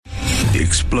The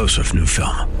explosive new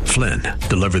film, Flynn,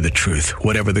 deliver the truth,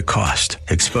 whatever the cost,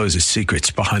 exposes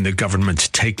secrets behind the government's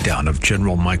takedown of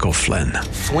General Michael Flynn.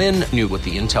 Flynn knew what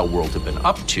the intel world had been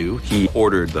up to. He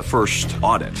ordered the first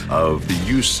audit of the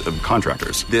use of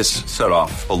contractors. This set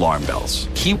off alarm bells.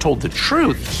 He told the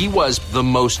truth. He was the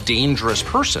most dangerous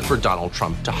person for Donald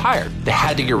Trump to hire. They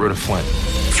had to get rid of Flynn.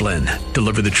 Flynn,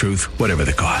 deliver the truth, whatever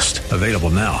the cost. Available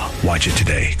now. Watch it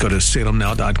today. Go to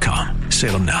salemnow.com.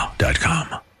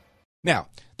 salemnow.com. Now,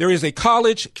 there is a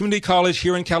college, community college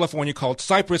here in California called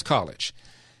Cypress College.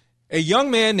 A young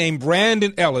man named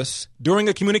Brandon Ellis, during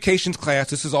a communications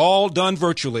class, this is all done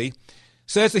virtually,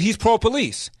 says that he's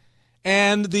pro-police.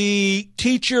 And the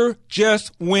teacher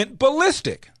just went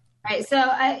ballistic. All right,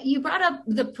 so you brought up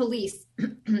the police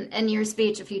in your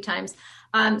speech a few times.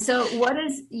 So what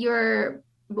is your...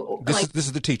 This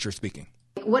is the teacher speaking.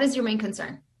 What is your main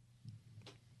concern?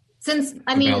 Since,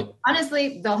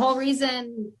 honestly, the whole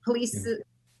reason police, it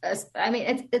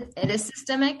is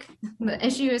systemic. The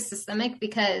issue is systemic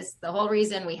because the whole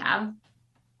reason we have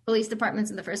police departments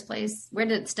in the first place, where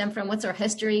did it stem from? What's our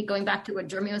history? Going back to what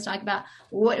Jeremy was talking about,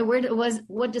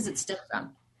 what does it stem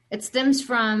from? It stems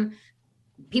from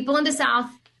people in the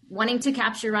South wanting to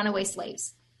capture runaway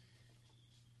slaves.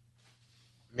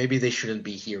 Maybe they shouldn't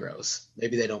be heroes.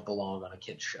 Maybe they don't belong on a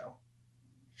kid's show.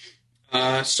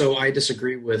 So I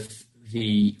disagree with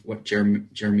what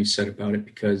Jeremy said about it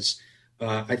because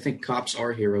I think cops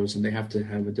are heroes and they have to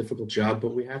have a difficult job,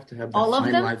 but we have to have that all of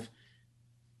them. Life.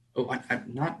 Oh,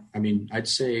 I'd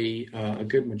say a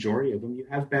good majority of them. You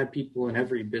have bad people in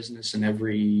every business and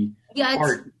every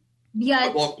part.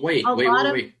 Yeah. Well, a lot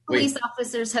of police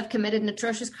officers have committed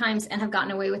atrocious crimes and have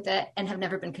gotten away with it and have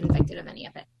never been convicted of any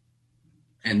of it.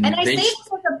 And I say this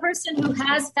as a person who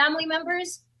has family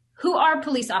members who are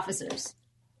police officers.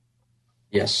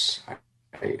 Yes,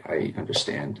 I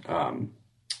understand.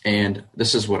 And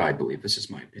this is what I believe. This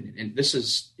is my opinion. And this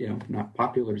is, not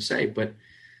popular to say, but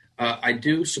I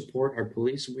do support our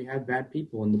police, and we have bad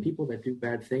people. And the people that do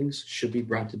bad things should be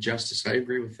brought to justice. I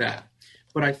agree with that.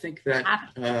 But I think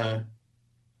that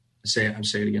say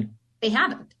it again. They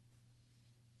haven't.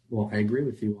 Well, I agree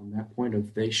with you on that point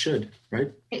of they should,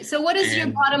 right? Okay, so what is your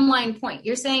bottom line point?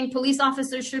 You're saying police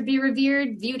officers should be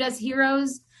revered, viewed as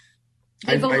heroes?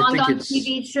 They belong on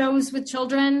TV shows with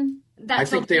children? I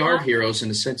think they are heroes in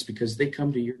a sense because they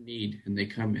come to your need and they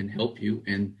come and help you.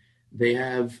 And they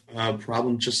have a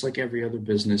problem just like every other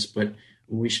business, but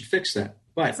we should fix that.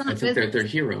 But I think they're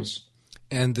heroes.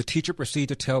 And the teacher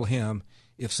proceeded to tell him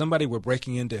if somebody were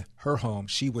breaking into her home,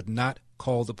 she would not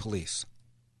call the police.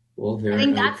 Well, I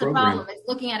think that's the problem. It's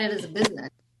looking at it as a business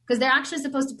because they're actually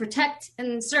supposed to protect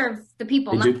and serve the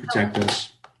people. They do protect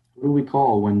us. Who do we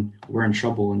call when we're in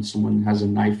trouble and someone has a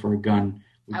knife or a gun?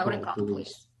 I wouldn't call the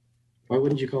police. Why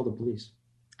wouldn't you call the police?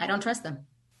 I don't trust them.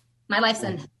 My life's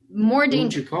in more danger. Who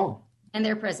would you call? In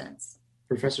their presence.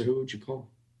 Professor, who would you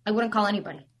call? I wouldn't call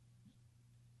anybody.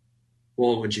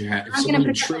 Well, would you have if someone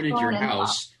intruded your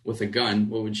house with a gun?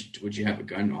 What would you have a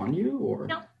gun on you, or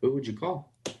no. Who would you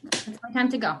call? It's my time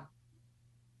to go.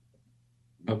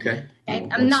 Okay. Well,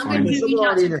 I'm not going to reach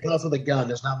out to in your house with a gun.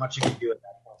 There's not much you can do at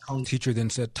that point. The teacher then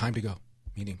said, "Time to go."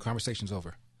 Meaning, conversation's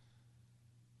over.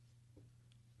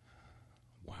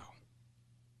 Wow.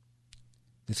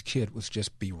 This kid was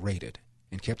just berated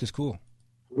and kept his cool.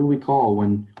 Who do we call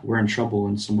when we're in trouble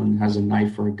and someone has a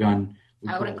knife or a gun?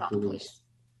 I wouldn't call the police.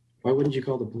 Why wouldn't you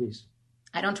call the police?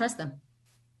 I don't trust them.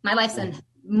 My life's in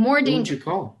more danger. Who would you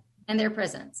call? In their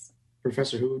presence.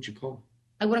 Professor, who would you call?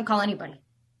 I wouldn't call anybody.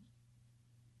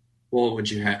 Well,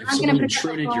 would you have if someone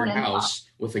intruded your house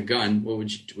with a gun? What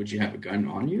would you have a gun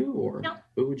on you, or no.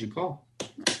 Who would you call?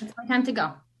 It's my time to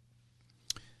go.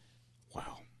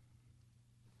 Wow.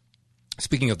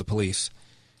 Speaking of the police,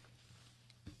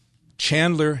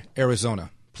 Chandler,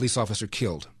 Arizona, police officer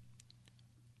killed.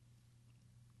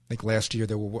 I think last year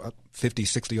there were 50,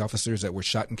 60 officers that were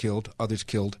shot and killed, others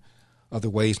killed other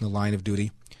ways in the line of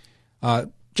duty.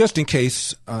 Just in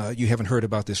case you haven't heard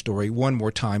about this story, one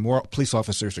more time, more police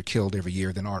officers are killed every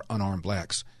year than are unarmed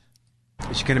blacks.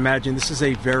 As you can imagine, this is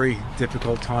a very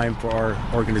difficult time for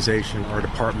our organization, our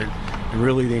department, and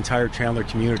really the entire Chandler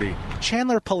community.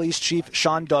 Chandler Police Chief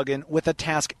Sean Duggan with a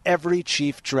task every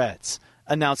chief dreads,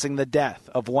 announcing the death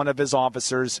of one of his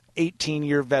officers,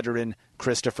 18-year veteran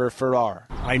Christopher Farrar.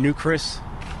 I knew Chris,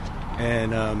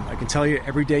 and I can tell you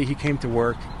every day he came to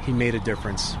work, he made a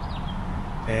difference.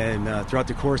 And throughout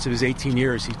the course of his 18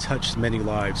 years, he touched many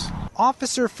lives.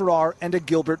 Officer Farrar and a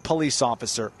Gilbert police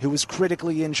officer who was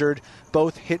critically injured,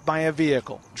 both hit by a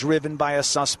vehicle driven by a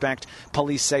suspect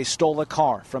police say stole a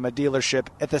car from a dealership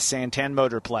at the Santan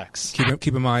Motorplex.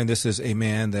 Keep in mind, this is a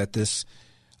man that this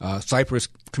Cypress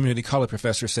Community College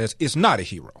professor says is not a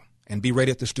hero and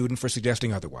berated the student for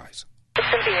suggesting otherwise. It's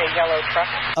going to be a yellow truck.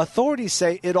 Authorities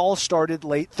say it all started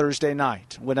late Thursday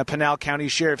night when a Pinal County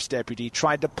Sheriff's deputy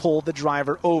tried to pull the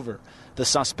driver over. The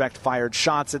suspect fired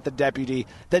shots at the deputy,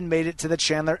 then made it to the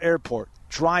Chandler Airport,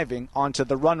 driving onto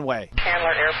the runway.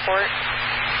 Chandler Airport.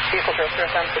 Vehicle drove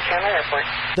northbound to Chandler Airport.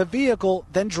 The vehicle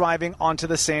then driving onto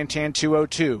the Santan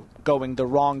 202, going the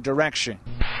wrong direction.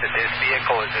 This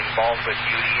vehicle is involved with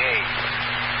UDA.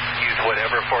 Use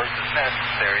whatever force is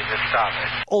necessary to stop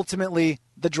it. Ultimately,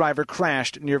 the driver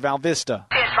crashed near Val Vista.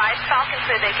 They advised Falcon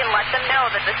so they can let them know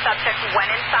that the subject went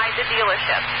inside the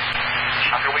dealership.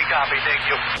 After we copy, thank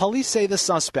you. Police say the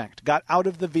suspect got out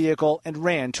of the vehicle and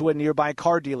ran to a nearby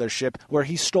car dealership where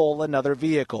he stole another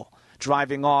vehicle,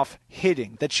 driving off,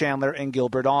 hitting the Chandler and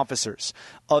Gilbert officers.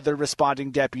 Other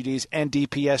responding deputies and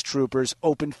DPS troopers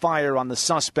opened fire on the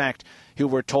suspect, who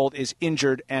we're told is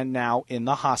injured and now in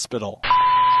the hospital.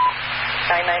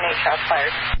 998 shots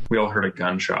fired. We all heard a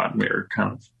gunshot, and we were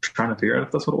kind of trying to figure out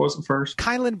if that's what it was at first.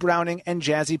 Kylan Browning and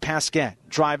Jazzy Pasquette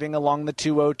driving along the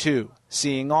 202,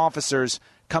 seeing officers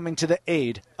coming to the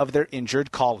aid of their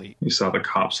injured colleague. You saw the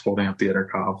cops holding up the other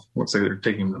cop. Looks like they're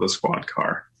taking him to the squad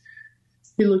car.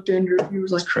 He looked injured. He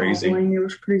was like crazy. Hobbling. It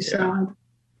was pretty sad.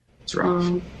 It's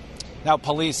rough. Now,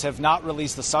 police have not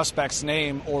released the suspect's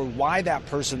name or why that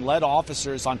person led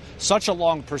officers on such a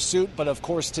long pursuit. But of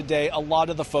course, today, a lot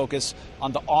of the focus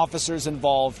on the officers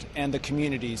involved and the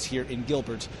communities here in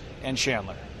Gilbert and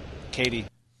Chandler. Katie.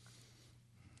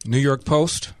 New York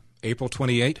Post, April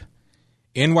 28.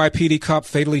 NYPD cop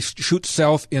fatally shoots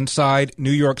self inside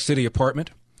New York City apartment.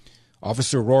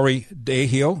 Officer Rory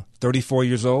Dayhill, 34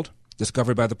 years old,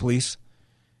 discovered by the police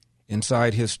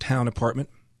inside his town apartment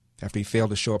after he failed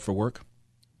to show up for work.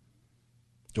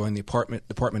 Joined the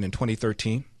department in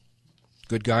 2013.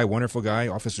 Good guy, wonderful guy,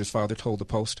 officer's father told the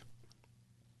Post.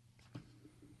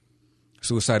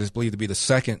 Suicide is believed to be the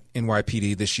second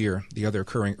NYPD this year, the other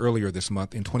occurring earlier this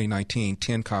month. In 2019,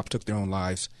 10 cops took their own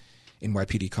lives.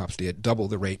 NYPD cops did, double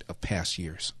the rate of past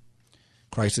years.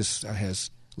 Crisis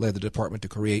has led the department to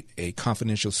create a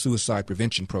confidential suicide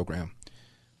prevention program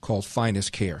called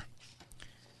Finest Care.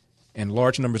 And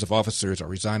large numbers of officers are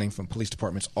resigning from police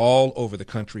departments all over the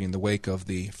country in the wake of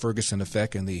the Ferguson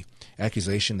effect and the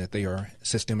accusation that they are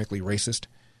systemically racist.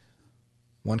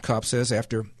 One cop says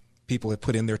after people have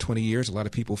put in their 20 years, a lot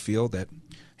of people feel that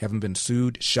haven't been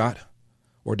sued, shot,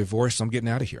 or divorced, I'm getting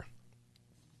out of here.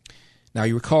 Now,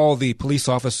 you recall the police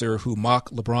officer who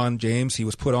mocked LeBron James. He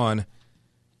was put on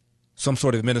some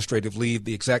sort of administrative leave,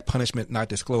 the exact punishment not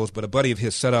disclosed, but a buddy of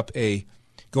his set up a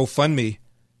GoFundMe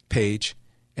page,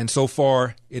 and so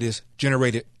far it has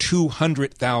generated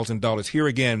 $200,000. Here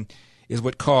again is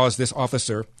what caused this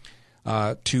officer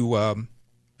to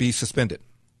be suspended.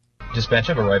 Dispatch,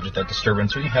 I've arrived at that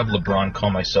disturbance. Will you have LeBron call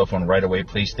my cell phone right away,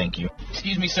 please? Thank you.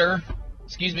 Excuse me, sir.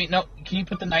 Excuse me. No, can you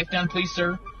put the knife down, please,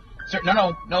 sir? Sir,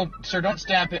 no, sir, don't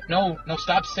stab it. No,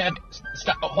 stop stabbing.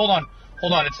 Stop. Oh, hold on.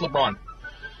 It's LeBron.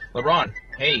 LeBron,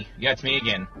 hey, yeah, it's me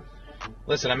again.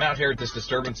 Listen, I'm out here at this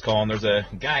disturbance call, and there's a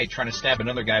guy trying to stab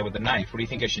another guy with a knife. What do you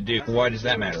think I should do? Why does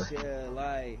that matter?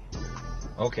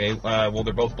 Okay, well,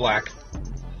 they're both black.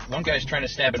 One guy's trying to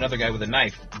stab another guy with a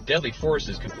knife. Deadly force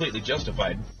is completely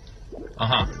justified.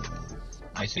 Uh-huh.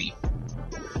 I see.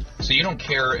 So you don't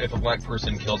care if a black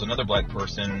person kills another black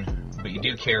person, but you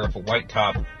do care if a white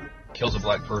cop kills a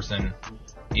black person,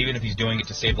 even if he's doing it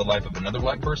to save the life of another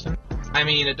black person? I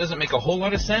mean, it doesn't make a whole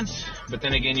lot of sense, but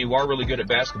then again, you are really good at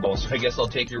basketball, so I guess I'll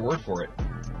take your word for it.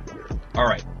 All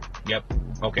right. Yep.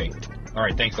 Okay. All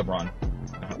right. Thanks,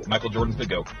 LeBron. Michael Jordan's the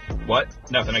GOAT. What?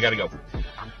 Nothing. I gotta go.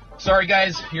 Sorry,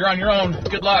 guys. You're on your own.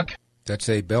 Good luck. That's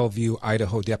a Bellevue,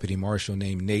 Idaho deputy marshal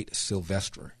named Nate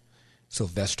Sylvester.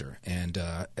 And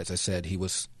as I said, he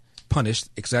was punished.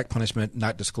 Exact punishment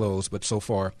not disclosed, but so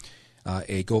far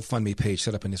a GoFundMe page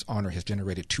set up in his honor has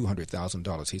generated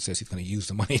 $200,000. He says he's going to use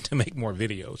the money to make more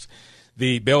videos.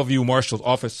 The Bellevue Marshal's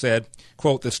Office said,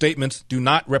 quote, "The statements do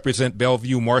not represent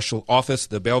Bellevue Marshal Office.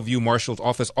 The Bellevue Marshal's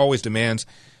Office always demands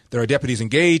that our deputies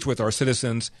engage with our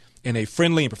citizens in a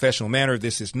friendly and professional manner.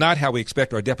 This is not how we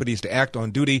expect our deputies to act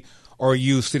on duty or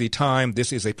use city time.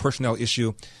 This is a personnel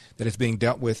issue that is being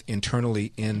dealt with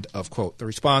internally," end of quote.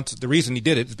 The reason he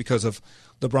did it is because of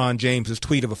LeBron James'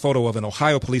 tweet of a photo of an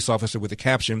Ohio police officer with a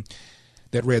caption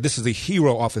that read, "This is a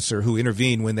hero officer who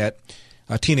intervened when that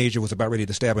teenager was about ready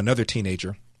to stab another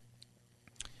teenager."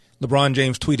 LeBron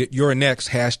James tweeted, "You're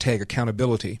next,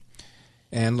 #accountability."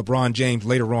 And LeBron James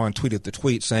later on tweeted the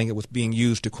tweet saying it was being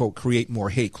used to, quote, "create more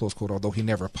hate," close quote, although he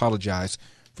never apologized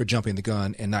for jumping the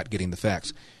gun and not getting the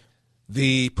facts.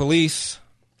 The police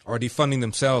are defunding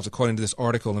themselves, according to this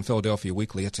article in Philadelphia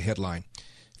Weekly. It's a headline.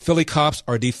 Philly cops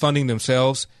are defunding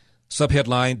themselves.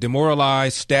 Subheadline,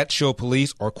 demoralized stats show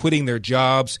police are quitting their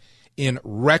jobs in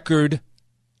record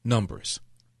numbers.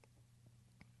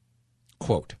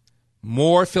 Quote,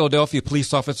 more Philadelphia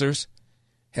police officers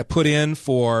have put in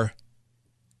for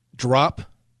drop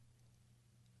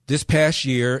this past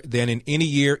year than in any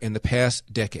year in the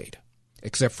past decade,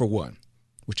 except for one,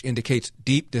 which indicates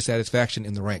deep dissatisfaction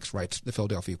in the ranks, writes the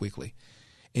Philadelphia Weekly.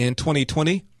 In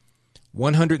 2020,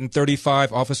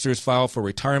 135 officers filed for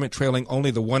retirement, trailing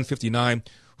only the 159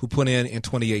 who put in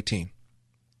 2018.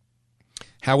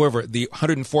 However, the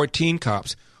 114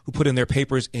 cops who put in their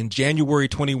papers in January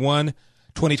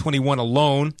 2021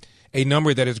 alone, a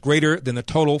number that is greater than the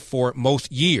total for most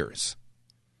years.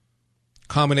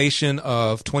 Combination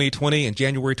of 2020 and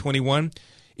January 21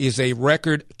 is a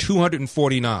record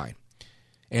 249.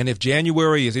 And if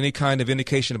January is any kind of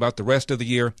indication about the rest of the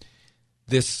year,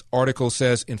 this article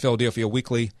says in Philadelphia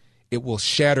Weekly, it will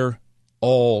shatter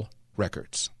all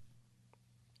records.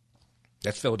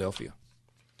 That's Philadelphia.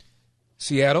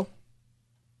 Seattle,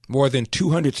 more than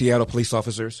 200 Seattle police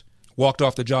officers walked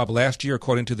off the job last year,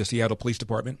 according to the Seattle Police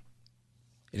Department.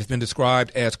 It has been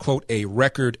described as, quote, a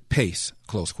record pace,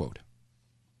 close quote.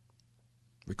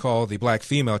 Recall the black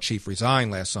female chief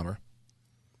resigned last summer,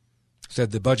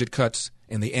 said the budget cuts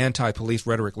and the anti-police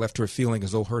rhetoric left her feeling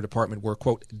as though her department were,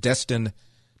 quote, destined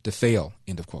to fail,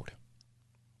 end of quote.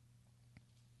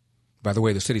 By the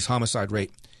way, the city's homicide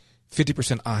rate,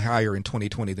 50% higher in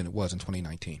 2020 than it was in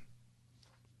 2019.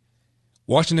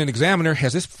 Washington Examiner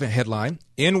has this headline,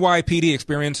 NYPD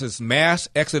experiences mass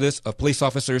exodus of police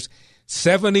officers,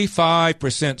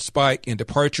 75% spike in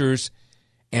departures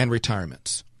and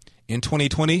retirements. In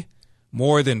 2020,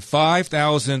 more than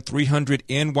 5,300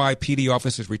 NYPD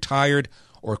officers retired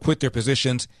or quit their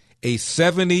positions, a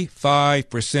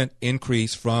 75%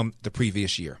 increase from the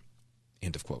previous year.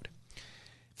 End of quote.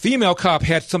 Female cop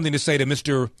had something to say to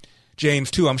Mr. James,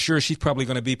 too. I'm sure she's probably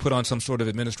going to be put on some sort of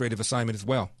administrative assignment as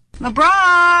well.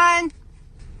 LeBron!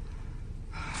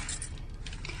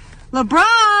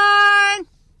 LeBron!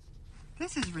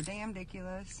 This is damn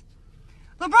ridiculous.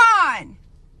 LeBron!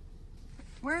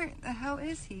 Where the hell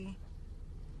is he?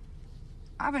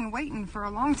 I've been waiting for a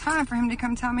long time for him to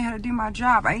come tell me how to do my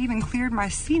job. I even cleared my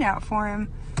seat out for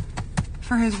him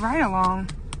for his ride-along.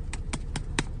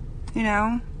 You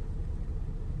know?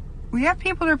 We have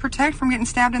people to protect from getting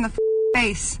stabbed in the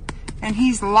face, and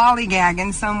he's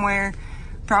lollygagging somewhere,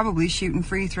 probably shooting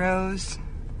free throws.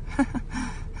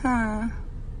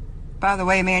 By the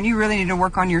way, man, you really need to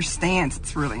work on your stance.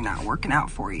 It's really not working out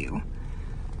for you.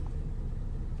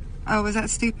 Oh, was that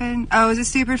stupid? Oh, is it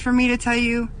stupid for me to tell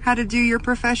you how to do your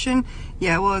profession?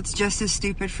 Yeah, well, it's just as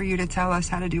stupid for you to tell us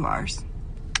how to do ours.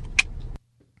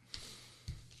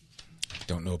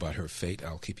 Don't know about her fate.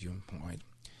 I'll keep you in mind.